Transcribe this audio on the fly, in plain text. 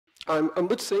I'm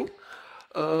Ambut Singh.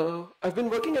 I've been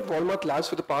working at Walmart Labs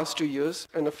for the past 2 years,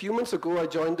 and a few months ago I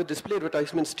joined the display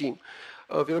advertisements team.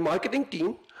 We're a marketing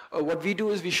team. What we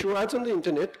do is we show ads on the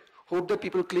internet, hope that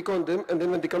people click on them, and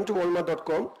then when they come to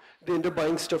walmart.com, they end up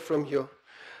buying stuff from here.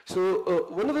 So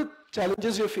one of the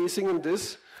challenges we're facing in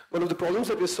this, one of the problems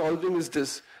that we're solving is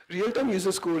this: real-time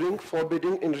user scoring for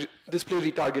bidding in display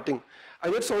retargeting. I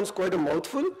know it sounds quite a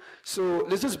mouthful, so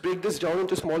let's just break this down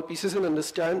into small pieces and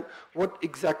understand what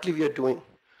exactly we are doing.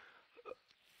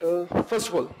 First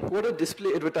of all, what are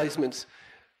display advertisements?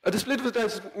 A display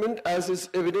advertisement, as is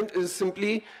evident, is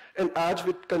simply an ad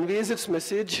which conveys its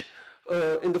message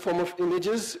in the form of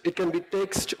images. It can be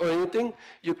text or anything.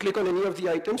 You click on any of the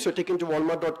items, you're taken to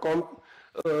walmart.com,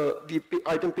 the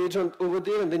item page over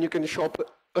there, and then you can shop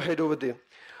ahead over there.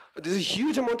 There's a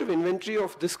huge amount of inventory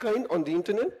of this kind on the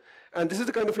internet, and this is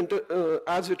the kind of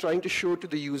ads we're trying to show to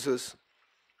the users.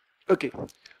 Okay.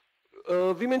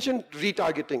 We mentioned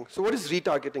retargeting. So what is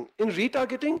retargeting? In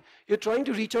retargeting, you're trying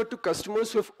to reach out to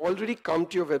customers who have already come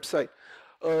to your website.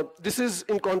 This is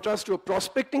in contrast to a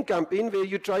prospecting campaign where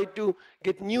you try to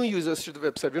get new users to the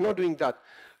website. We're not doing that.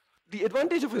 The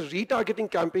advantage of a retargeting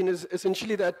campaign is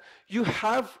essentially that you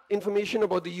have information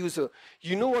about the user.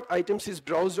 You know what items he's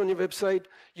browsed on your website.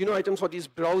 You know items what he's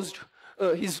browsed,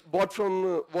 he's bought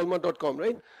from walmart.com,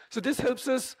 right? So this helps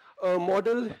us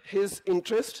model his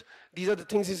interest. These are the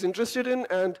things he's interested in,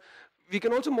 and we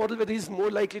can also model whether he's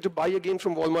more likely to buy again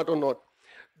from Walmart or not.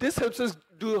 This helps us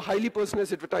do highly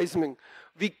personalized advertising.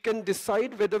 We can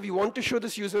decide whether we want to show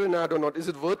this user an ad or not. Is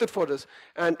it worth it for us?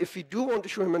 And if we do want to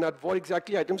show him an ad, what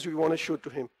exactly items do we want to show to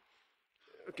him?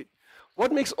 Okay.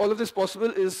 What makes all of this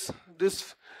possible is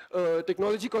this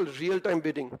technology called real-time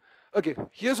bidding. Okay,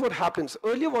 here's what happens.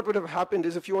 Earlier, what would have happened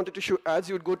is if you wanted to show ads,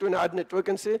 you would go to an ad network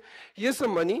and say, here's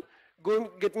some money, go and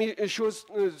get me, show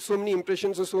so many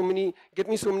impressions or get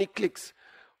me so many clicks.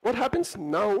 What happens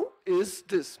now is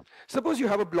this. Suppose you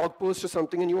have a blog post or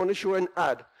something and you want to show an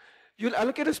ad. You'll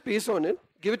allocate a space on it,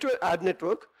 give it to an ad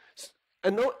network,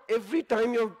 and now every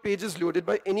time your page is loaded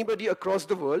by anybody across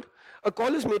the world, a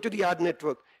call is made to the ad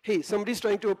network. Hey, somebody's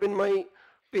trying to open my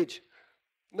page.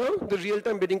 Now the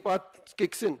real-time bidding part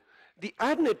kicks in. The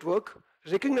ad network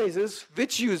recognizes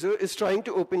which user is trying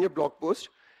to open your blog post.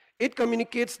 It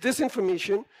communicates this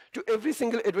information to every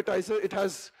single advertiser it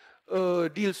has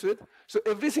deals with. So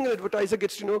every single advertiser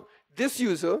gets to know this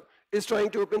user is trying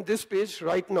to open this page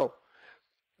right now.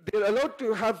 They're allowed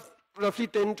to have roughly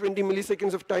 10, 20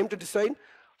 milliseconds of time to decide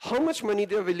how much money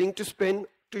they're willing to spend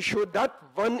to show that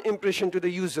one impression to the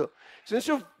user. So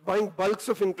instead of buying bulks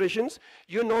of impressions,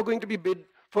 you're now going to be bid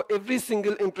for every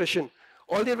single impression.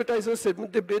 All the advertisers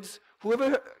submit their bids.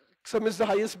 Whoever submits the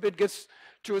highest bid gets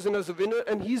chosen as the winner,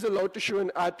 and he's allowed to show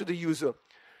an ad to the user.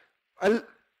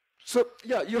 So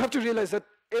yeah, you have to realize that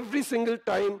every single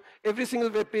time, every single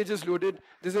web page is loaded,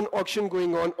 there's an auction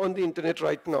going on the internet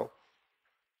right now.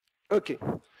 Okay,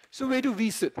 so where do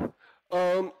we sit?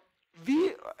 So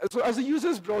as a user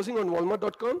is browsing on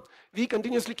walmart.com, we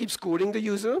continuously keep scoring the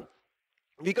user.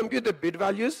 We compute the bid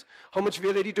values, how much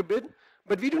we're ready to bid,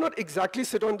 but we do not exactly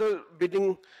sit on the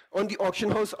bidding on the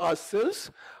auction house ourselves.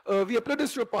 We upload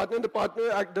this to a partner, and the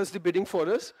partner does the bidding for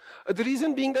us. The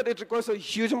reason being that it requires a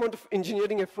huge amount of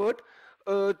engineering effort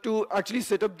to actually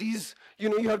set up these,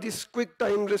 you have these quick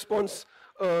time response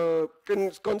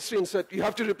constraints that you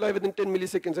have to reply within 10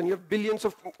 milliseconds, and you have billions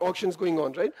of auctions going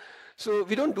on, right? So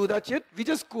we don't do that yet. We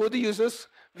just score the users,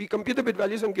 we compute the bid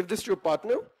values and give this to a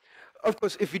partner. Of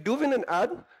course, if we do win an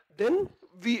ad, then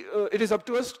it is up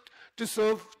to us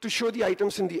to show the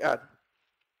items in the ad.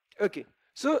 Okay,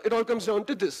 so it all comes down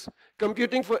to this: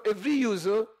 computing for every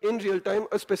user in real time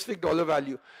a specific dollar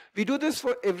value. We do this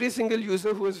for every single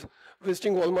user who is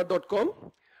visiting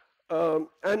walmart.com.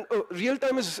 And real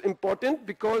time is important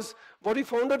because what we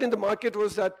found out in the market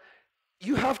was that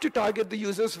you have to target the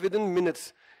users within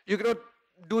minutes. You cannot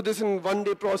do this in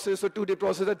one-day process or two-day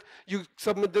process that you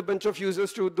submit a bunch of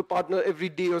users to the partner every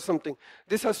day or something.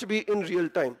 This has to be in real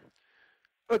time.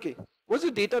 Okay, what's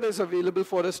the data that is available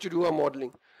for us to do our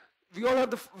modeling? We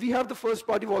have the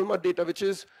first-party Walmart data, which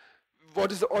is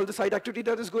what is all the site activity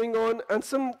that is going on, and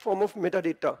some form of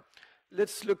metadata.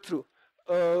 Let's look through.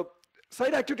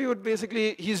 Site activity would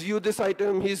basically, he's viewed this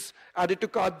item, he's added to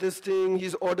cart this thing,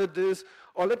 he's ordered this,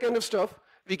 all that kind of stuff.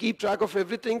 We keep track of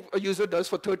everything a user does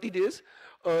for 30 days.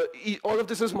 All of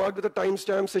this is marked with a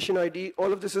timestamp, session ID.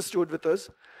 All of this is stored with us.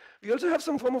 We also have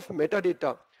some form of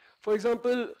metadata. For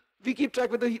example, we keep track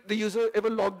whether the user ever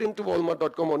logged into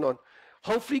walmart.com or not.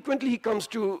 How frequently he comes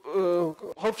to,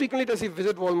 how frequently does he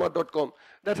visit walmart.com?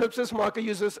 That helps us mark a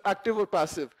user as active or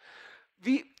passive.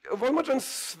 Walmart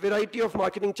runs variety of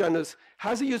marketing channels.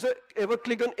 Has a user ever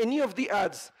clicked on any of the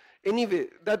ads anyway,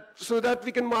 so that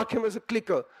we can mark him as a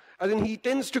clicker? As in, he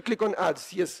tends to click on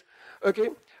ads, yes. Okay.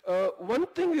 One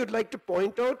thing we would like to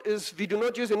point out is we do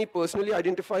not use any personally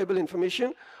identifiable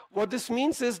information. What this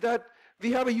means is that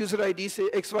we have a user ID, say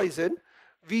XYZ.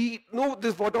 We know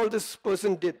what all this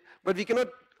person did, but we cannot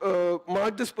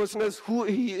mark this person as who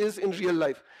he is in real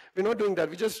life. We're not doing that.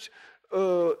 We just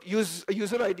use a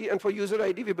user ID, and for user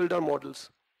ID, we build our models.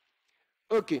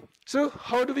 Okay, so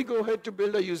how do we go ahead to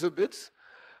build our user bits?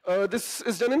 This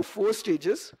is done in 4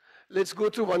 stages. Let's go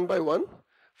through one by one.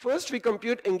 First, we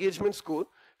compute engagement score,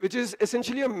 which is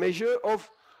essentially a measure of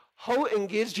how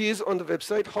engaged he is on the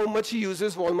website, how much he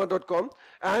uses Walmart.com,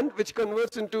 and which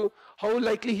converts into how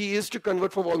likely he is to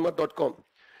convert for Walmart.com.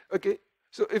 Okay,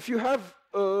 so if you have,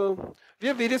 we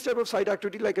have various types of site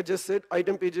activity, like I just said,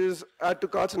 item pages, add to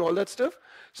carts, and all that stuff.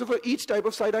 So for each type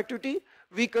of site activity,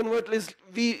 we convert,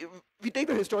 we take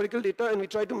the historical data and we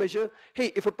try to measure,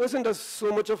 hey, if a person does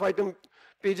so much of item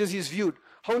pages he's viewed,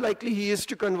 how likely he is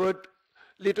to convert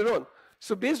later on.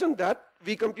 So based on that,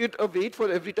 we compute a weight for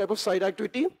every type of site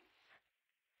activity.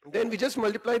 Then we just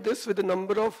multiply this with the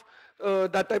number of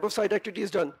that type of site activity is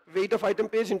done. Weight of item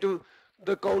page into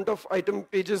the count of item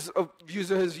pages a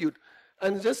user has viewed.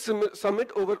 And just sum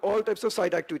it over all types of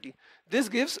site activity. This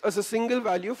gives us a single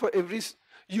value for every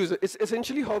user. It's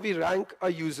essentially how we rank our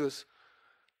users.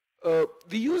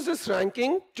 We use this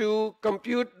ranking to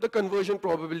compute the conversion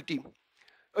probability.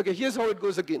 Okay, here's how it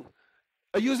goes again.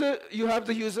 A user, you have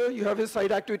the user, you have his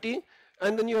site activity,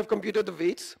 and then you have computed the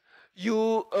weights.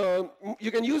 You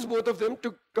can use both of them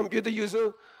to compute the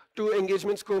user to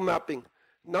engagement score mapping.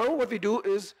 Now what we do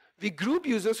is we group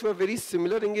users who have very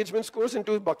similar engagement scores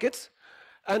into buckets,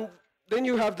 and then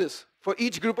you have this. For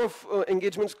each group of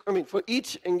for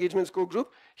each engagement score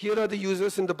group, here are the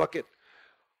users in the bucket.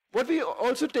 What we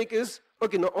also take is,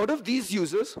 okay, now out of these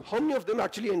users, how many of them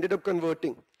actually ended up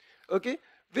converting? Okay,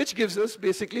 which gives us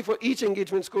basically for each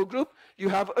engagement score group, you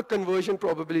have a conversion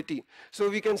probability. So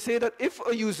we can say that if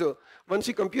a user, once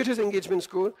he computes his engagement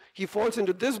score, he falls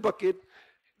into this bucket,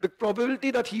 the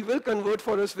probability that he will convert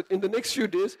for us in the next few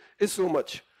days is so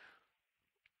much.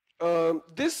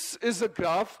 This is a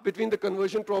graph between the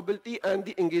conversion probability and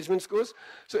the engagement scores.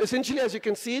 So essentially, as you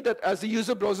can see, that as the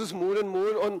user browses more and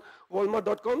more on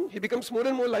Walmart.com, he becomes more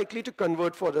and more likely to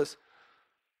convert for us.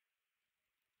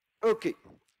 Okay,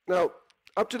 now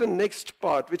up to the next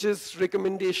part, which is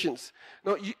recommendations.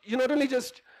 Now, you're not only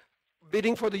just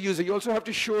bidding for the user, you also have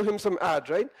to show him some ad,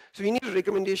 right? So you need a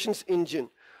recommendations engine.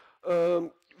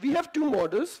 We have 2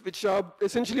 models, which are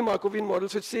essentially Markovian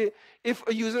models, which say if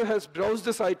a user has browsed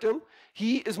this item,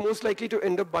 he is most likely to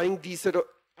end up buying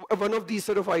one of these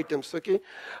set of items, okay?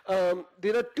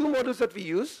 There are 2 models that we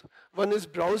use. One is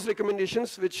browse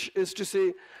recommendations, which is to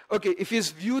say, okay, if he's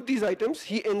viewed these items,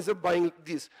 he ends up buying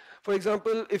these. For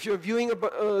example, if you're viewing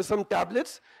some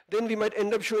tablets, then we might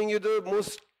end up showing you the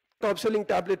most top-selling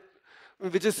tablet,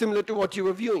 which is similar to what you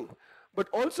were viewing. But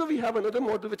also we have another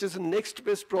model, which is the next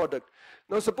best product.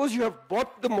 Now, suppose you have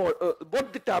bought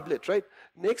the tablet, right?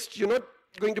 Next, you're not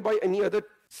going to buy any other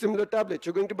similar tablet.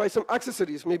 You're going to buy some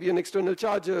accessories, maybe an external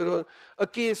charger or a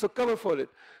case or cover for it.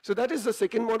 So that is the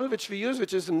second model which we use,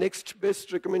 which is the next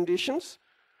best recommendations.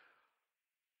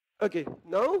 Okay,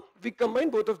 now we combine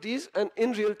both of these, and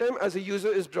in real time, as a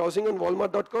user is browsing on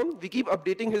Walmart.com, we keep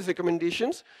updating his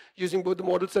recommendations using both the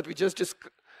models that we just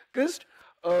discussed.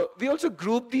 We also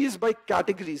group these by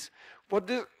categories.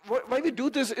 Why we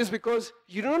do this is because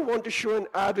you don't want to show an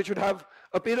ad which would have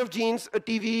a pair of jeans, a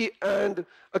TV, and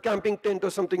a camping tent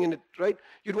or something in it, right?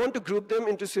 You'd want to group them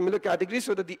into similar categories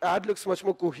so that the ad looks much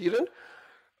more coherent.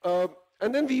 So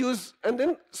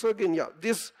again, yeah,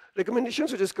 this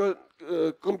recommendations, which is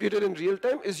computed in real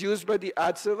time, is used by the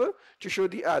ad server to show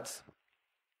the ads.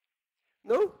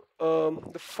 Now,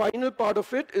 the final part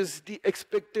of it is the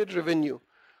expected revenue.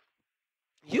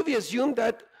 Here we assume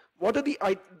that the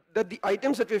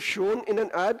items that we've shown in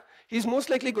an ad, he's most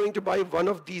likely going to buy one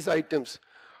of these items.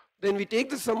 Then we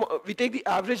take the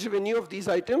average revenue of these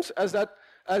items as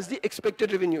the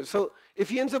expected revenue. So if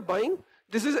he ends up buying,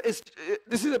 this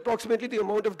is approximately the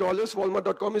amount of dollars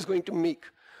Walmart.com is going to make.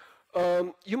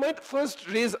 You might first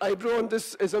raise eyebrow on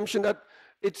this assumption that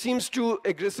it seems too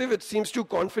aggressive, it seems too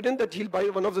confident that he'll buy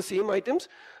one of the same items.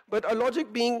 But our logic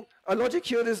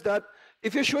here is that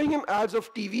if you're showing him ads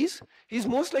of TVs, he's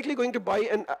most likely going to buy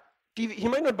an TV. He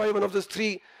might not buy one of those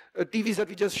 3 TVs that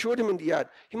we just showed him in the ad.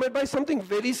 He might buy something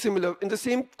very similar in the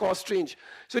same cost range.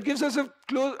 So it gives us a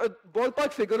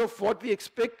ballpark figure of what we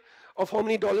expect, of how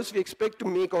many dollars we expect to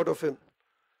make out of him.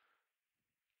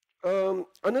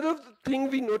 Another thing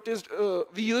we noticed,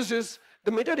 we used is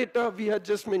the metadata we had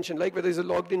just mentioned, like whether it's a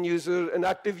logged in user, an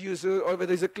active user, or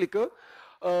whether it's a clicker.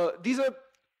 These are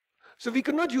so we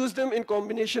could not use them in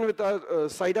combination with our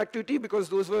site activity because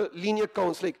those were linear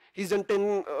counts, like he's done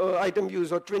 10 item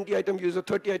views or 20 item views or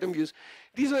 30 item views.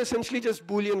 These are essentially just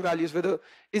Boolean values, whether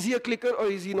is he a clicker or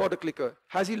is he not a clicker?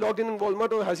 Has he logged in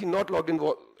Walmart or has he not logged in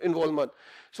Walmart?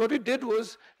 So what we did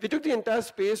was we took the entire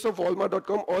space of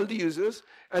Walmart.com, all the users,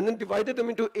 and then divided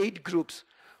them into 8 groups.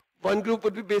 One group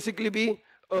would basically be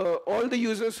all the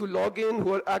users who log in,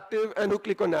 who are active, and who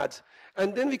click on ads.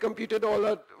 And then we computed all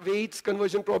our weights,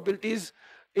 conversion probabilities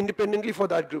independently for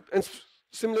that group. And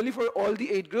similarly for all the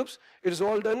 8 groups, it is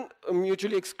all done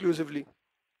mutually exclusively.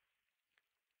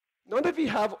 Now that we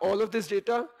have all of this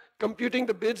data, computing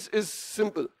the bids is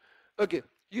simple. Okay,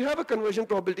 you have a conversion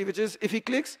probability, which is if he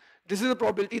clicks, this is the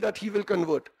probability that he will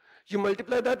convert. You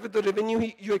multiply that with the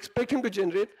revenue you expect him to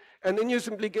generate, and then you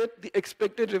simply get the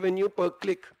expected revenue per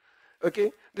click.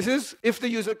 Okay, this is if the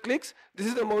user clicks, this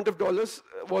is the amount of dollars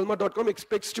Walmart.com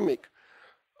expects to make.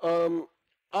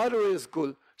 ROAS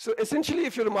goal. So essentially,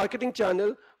 if you're a marketing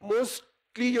channel,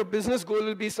 mostly your business goal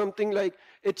will be something like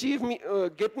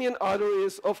get me an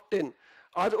ROAS of 10.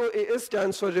 ROAS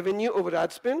stands for revenue over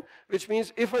ad spend, which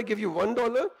means if I give you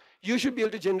 $1, you should be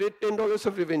able to generate $10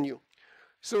 of revenue.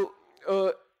 So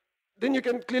then you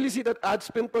can clearly see that ad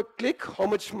spend per click, how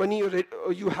much money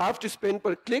you have to spend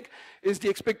per click, is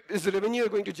the revenue you're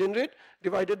going to generate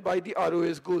divided by the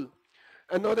ROAS goal.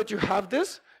 And now that you have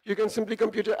this, you can simply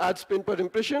compute your ad spend per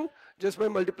impression just by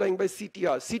multiplying by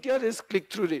CTR. CTR is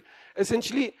click-through rate.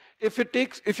 Essentially, if your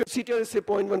CTR is say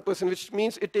 0.1%, which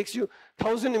means it takes you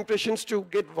 1,000 impressions to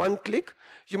get 1 click,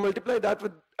 you multiply that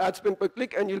with ad spend per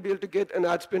click and you'll be able to get an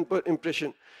ad spend per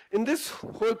impression. In this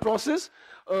whole process,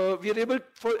 we are able,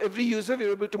 for every user, we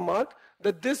are able to mark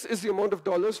that this is the amount of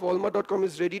dollars Walmart.com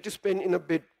is ready to spend in a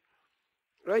bid,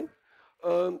 right?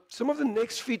 Some of the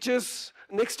next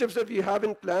steps that we have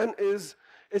in plan is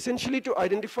essentially to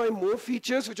identify more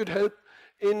features which would help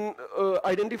in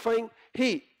identifying,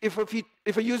 hey, if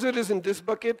a user is in this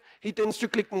bucket, he tends to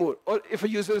click more. Or if a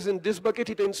user is in this bucket,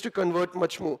 he tends to convert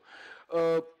much more.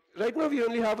 Right now, we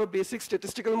only have a basic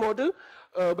statistical model,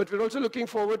 but we're also looking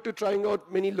forward to trying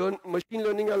out many machine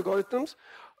learning algorithms,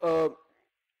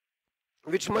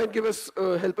 which might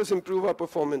help us improve our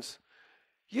performance.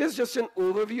 Here's just an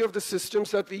overview of the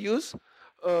systems that we use.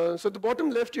 So the bottom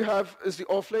left you have is the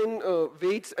offline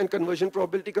weights and conversion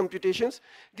probability computations.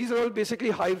 These are all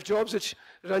basically Hive jobs which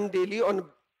run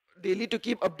daily to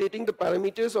keep updating the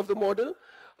parameters of the model.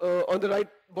 On the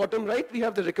bottom right, we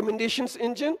have the recommendations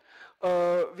engine,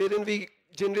 wherein we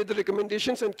generate the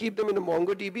recommendations and keep them in a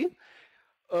MongoDB.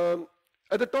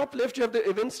 At the top left, you have the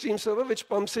event stream server, which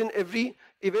pumps in every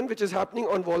event which is happening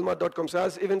on Walmart.com. So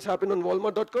as events happen on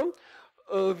Walmart.com,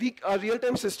 our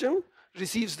real-time system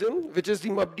receives them, which is the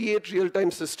MUBD8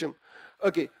 real-time system.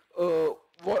 Okay,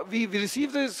 we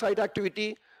receive the site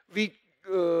activity, we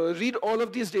read all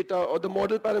of these data, or the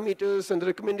model parameters and the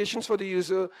recommendations for the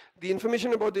user, the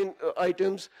information about the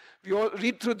items. We all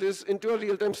read through this into a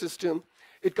real-time system.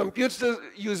 It computes the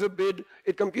user bid,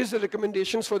 it computes the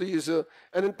recommendations for the user,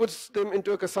 and then puts them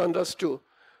into a Cassandra store.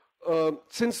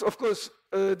 Since, of course,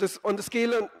 on the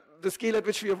scale at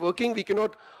which we are working, we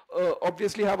cannot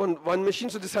obviously have on one machine,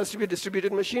 so this has to be a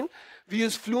distributed machine. We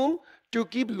use Flume to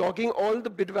keep logging all the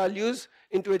bid values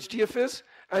into HDFS,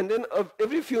 and then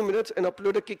every few minutes an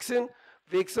uploader kicks in,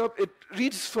 wakes up, it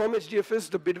reads from HDFS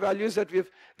the bid values that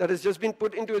has just been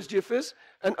put into HDFS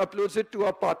and uploads it to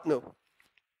our partner.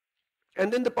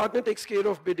 And then the partner takes care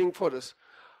of bidding for us.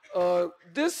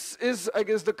 This is, I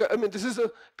guess, this is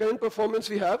the current performance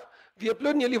we have. We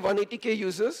upload nearly 180K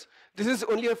users. This is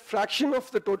only a fraction of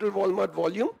the total Walmart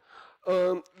volume.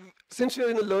 Since we are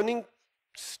in a learning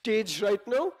stage right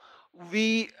now,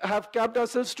 we have capped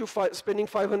ourselves to spending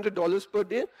 $500 per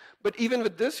day. But even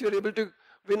with this, you're able to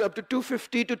win up to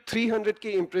 250 to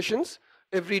 300K impressions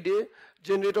every day,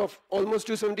 generate of almost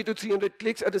 270 to 300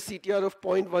 clicks at a CTR of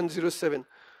 0.107.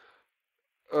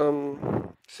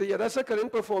 So yeah, that's our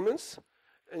current performance,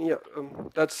 and yeah,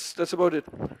 that's about it.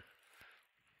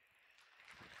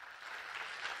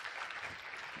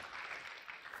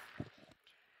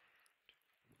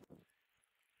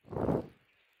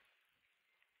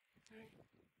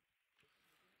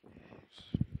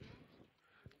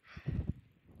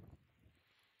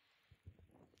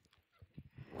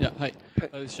 Yeah, hi.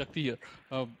 This is Shakti here.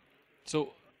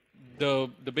 So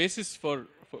the basis for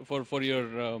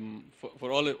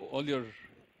all your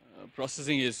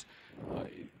processing is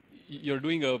you're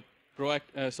doing a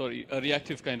a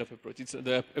reactive kind of approach.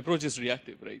 The approach is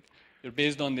reactive, right? You're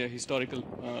based on their historical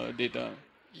data,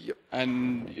 Yep.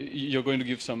 and you're going to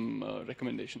give some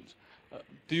recommendations.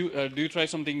 Do you try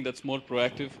something that's more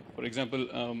proactive? For example,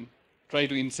 try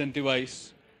to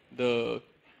incentivize the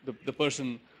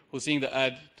person who's seeing the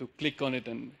ad to click on it,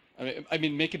 and I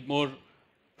mean make it more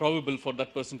probable for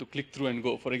that person to click through and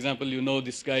go. For example, you know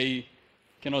this guy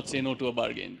cannot say no to a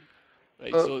bargain,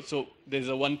 right? So there's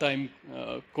a one-time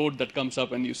code that comes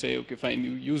up, and you say, okay, fine,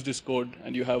 you use this code,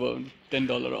 and you have a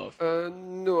 $10 off.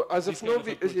 No, as of now,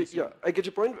 I get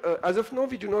your point. As of now,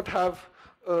 we do not have,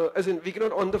 as in, we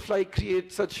cannot on the fly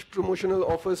create such promotional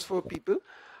offers for people.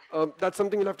 That's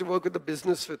something we'll have to work with the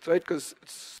business with, right? Because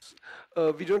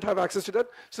we don't have access to that.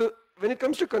 So when it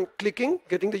comes to clicking,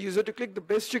 getting the user to click, the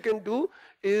best you can do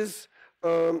is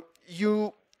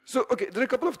okay, there are a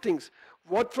couple of things.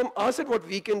 From our side, what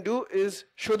we can do is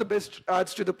show the best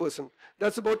ads to the person.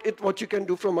 That's about it, what you can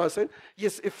do from our side.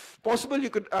 Yes, if possible, you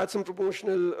could add some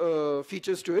promotional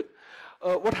features to it.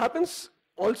 What happens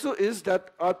also is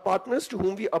that our partners to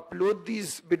whom we upload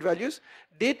these bid values,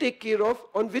 they take care of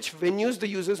on which venues the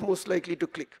user is most likely to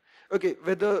click. Okay,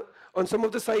 whether on some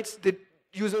of the sites,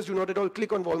 users do not at all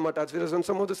click on Walmart ads, whereas on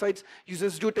some of the sites,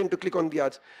 users do tend to click on the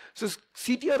ads. So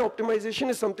CTR optimization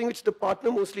is something which the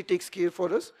partner mostly takes care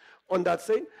for us on that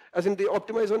side, as in they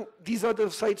optimize on, these are the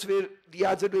sites where the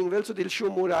ads are doing well, so they'll show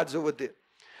more ads over there.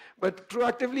 But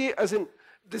proactively, as in,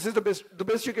 this is the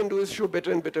best you can do is show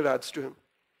better and better ads to him.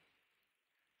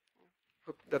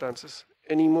 Hope that answers.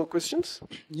 Any more questions?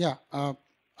 Yeah. Are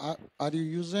you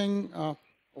using,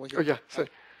 over here? Oh yeah, sorry.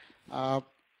 Are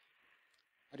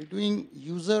you doing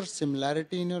user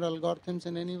similarity in your algorithms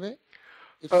in any way?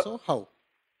 If so, how?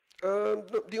 No,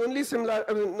 the only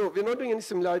no, we're not doing any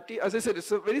similarity. As I said,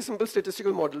 it's a very simple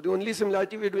statistical model. The only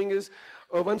similarity we're doing is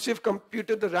once we've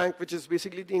computed the rank, which is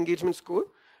basically the engagement score,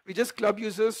 we just club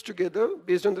users together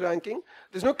based on the ranking.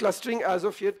 There's no clustering as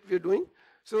of yet we're doing.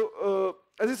 So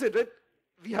as I said, right,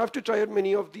 we have to try out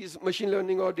many of these machine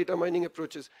learning or data mining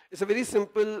approaches. It's a very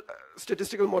simple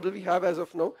statistical model we have as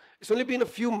of now. It's only been a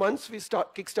few months we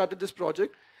kickstarted this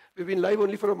project. We've been live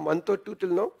only for a month or two till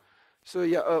now. So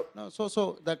yeah. No,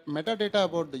 so that metadata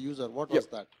about the user, what was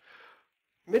that?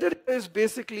 Metadata is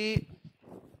basically,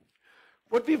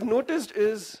 what we've noticed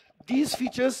is these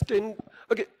features tend,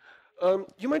 okay,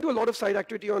 you might do a lot of site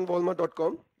activity on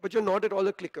Walmart.com, but you're not at all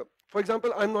a clicker. For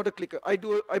example, I'm not a clicker. I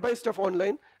buy stuff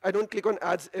online. I don't click on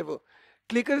ads ever.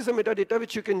 Clicker is a metadata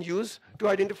which you can use to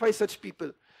identify such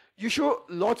people. You show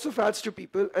lots of ads to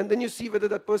people, and then you see whether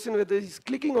that person, whether he's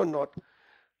clicking or not.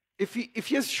 If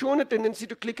he has shown a tendency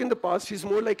to click in the past, he's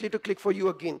more likely to click for you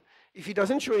again. If he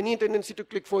doesn't show any tendency to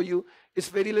click for you, it's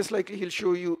very less likely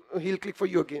he'll click for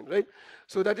you again, right?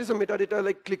 So that is a metadata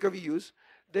like clicker we use.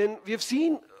 Then we have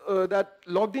seen that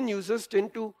logged in users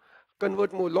tend to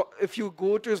convert more. If you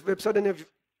go to his website and have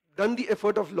done the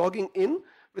effort of logging in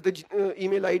with the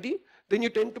email ID, then you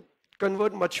tend to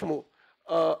convert much more.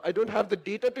 I don't have the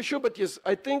data to show, but yes,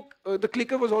 I think the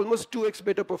clicker was almost 2x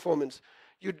better performance.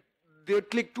 They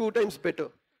click 2 times better,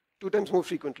 2 times more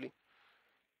frequently.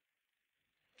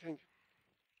 Thank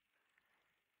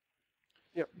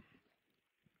you.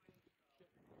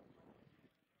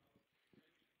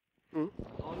 Yeah.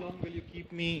 How long will you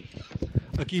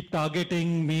keep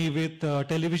targeting me with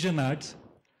television ads?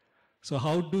 So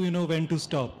how do you know when to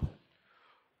stop?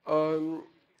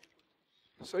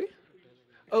 Sorry?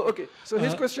 Oh, okay. So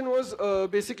his question was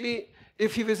basically,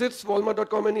 if he visits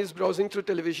Walmart.com and he's browsing through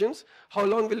televisions, how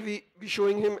long will we be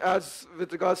showing him ads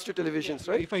with regards to televisions,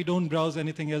 right? If I don't browse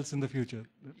anything else in the future.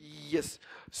 Yes.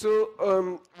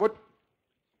 So what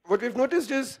we've noticed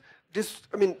is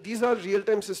these are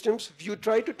real-time systems. You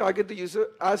try to target the user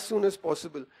as soon as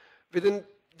possible. I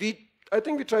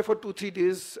think we try for 2-3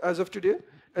 days as of today.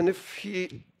 And if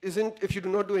you do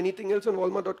not do anything else on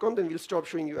Walmart.com, then we'll stop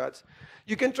showing you ads.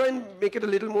 You can try and make it a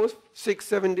little more,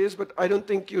 6-7 days, but I don't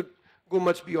think you'd go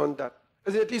much beyond that.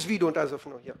 At least we don't as of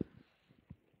now, yeah.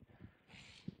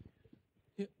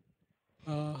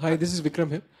 Hi, this is Vikram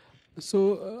here.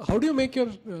 So how do you make your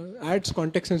ads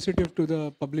context sensitive to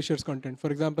the publisher's content? For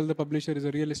example, the publisher is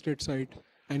a real estate site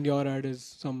and your ad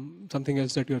is something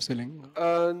else that you're selling.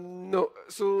 No.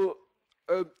 So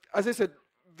as I said,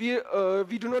 we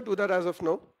do not do that as of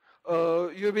now.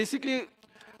 You're basically,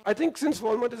 I think since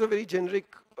Walmart is a very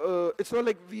generic, it's not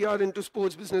like we are into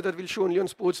sports business that will show only on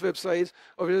sports websites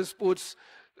or sports,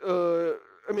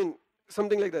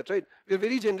 something like that, right? We're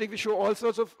very generic. We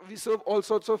serve all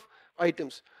sorts of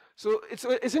items. So it's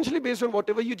essentially based on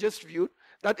whatever you just viewed.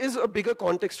 That is a bigger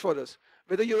context for us.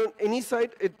 Whether you're on any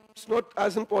site, it's not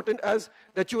as important as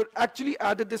that you actually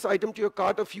added this item to your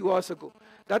cart a few hours ago.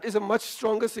 That is a much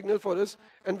stronger signal for us.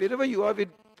 And wherever you are, we'd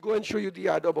go and show you the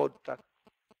ad about that.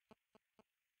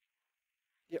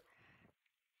 Yeah.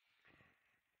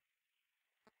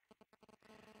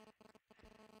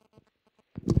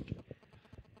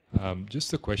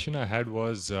 Just the question I had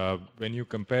was when you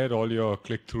compare all your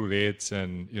click-through rates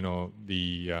and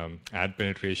the ad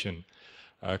penetration,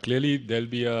 clearly there'll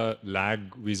be a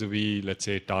lag vis-a-vis, let's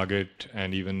say, Target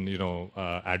and even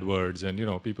AdWords and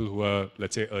people who are,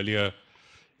 let's say, earlier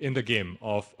in the game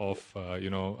of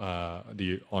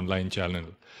the online channel.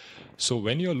 So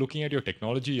when you're looking at your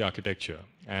technology architecture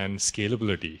and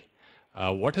scalability,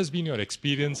 what has been your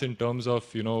experience in terms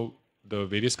of the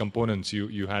various components?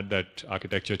 You had that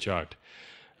architecture chart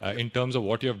in terms of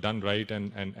what you have done right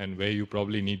and where you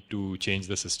probably need to change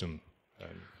the system.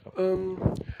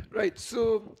 Right.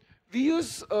 So we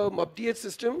use update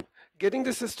system. Getting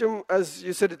the system, as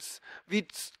you said, we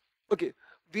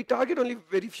target only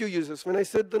very few users. When I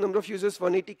said the number of users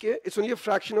 180K, it's only a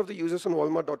fraction of the users on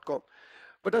Walmart.com.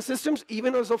 But our systems,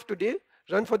 even as of today,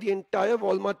 run for the entire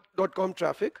Walmart.com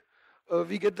traffic.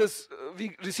 We get this.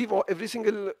 We receive every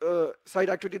single site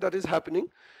activity that is happening.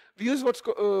 We use what's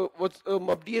a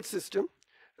update system,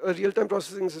 a real-time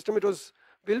processing system. It was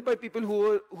built by people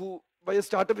who by a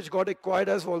startup which got acquired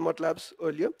as Walmart Labs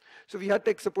earlier. So we had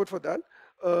tech support for that.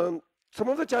 Some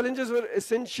of the challenges were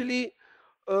essentially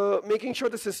making sure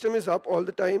the system is up all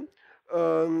the time.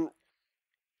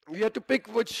 We had to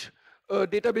pick which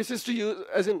databases to use,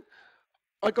 as in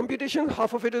our computation,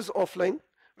 half of it is offline,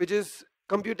 which is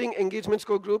computing engagement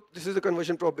score group. This is the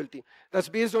conversion probability. That's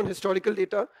based on historical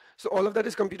data. So all of that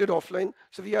is computed offline.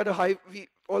 So we had a Hive,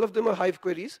 all of them are Hive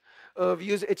queries. We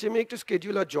use HMake to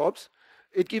schedule our jobs.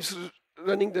 It keeps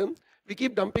running them. We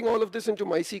keep dumping all of this into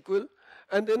MySQL.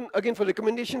 And then again, for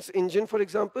recommendations engine, for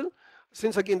example,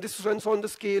 since again, this runs on the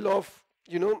scale of,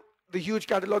 the huge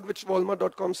catalog which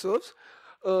Walmart.com serves,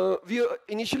 we are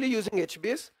initially using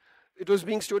HBase. It was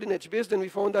being stored in HBase. Then we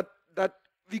found that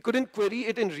we couldn't query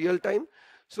it in real time.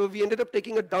 So we ended up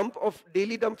taking a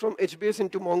daily dump from HBase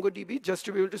into MongoDB just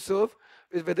to be able to serve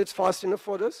whether it's fast enough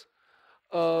for us.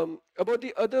 About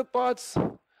the other parts,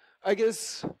 I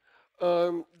guess,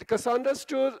 the Cassandra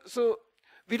store, so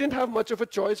we didn't have much of a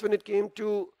choice when it came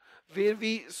to where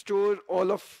we store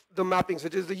all of the mappings,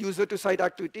 which is the user to site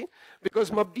activity, because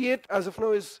Mubdiate, as of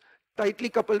now, is tightly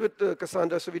coupled with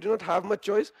Cassandra, so we do not have much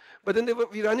choice. But then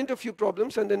we ran into a few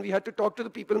problems, and then we had to talk to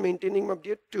the people maintaining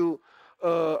Mubdiate to,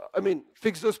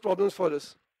 fix those problems for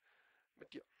us. But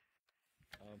yeah.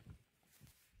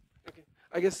 Okay,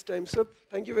 I guess time's up.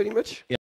 Thank you very much.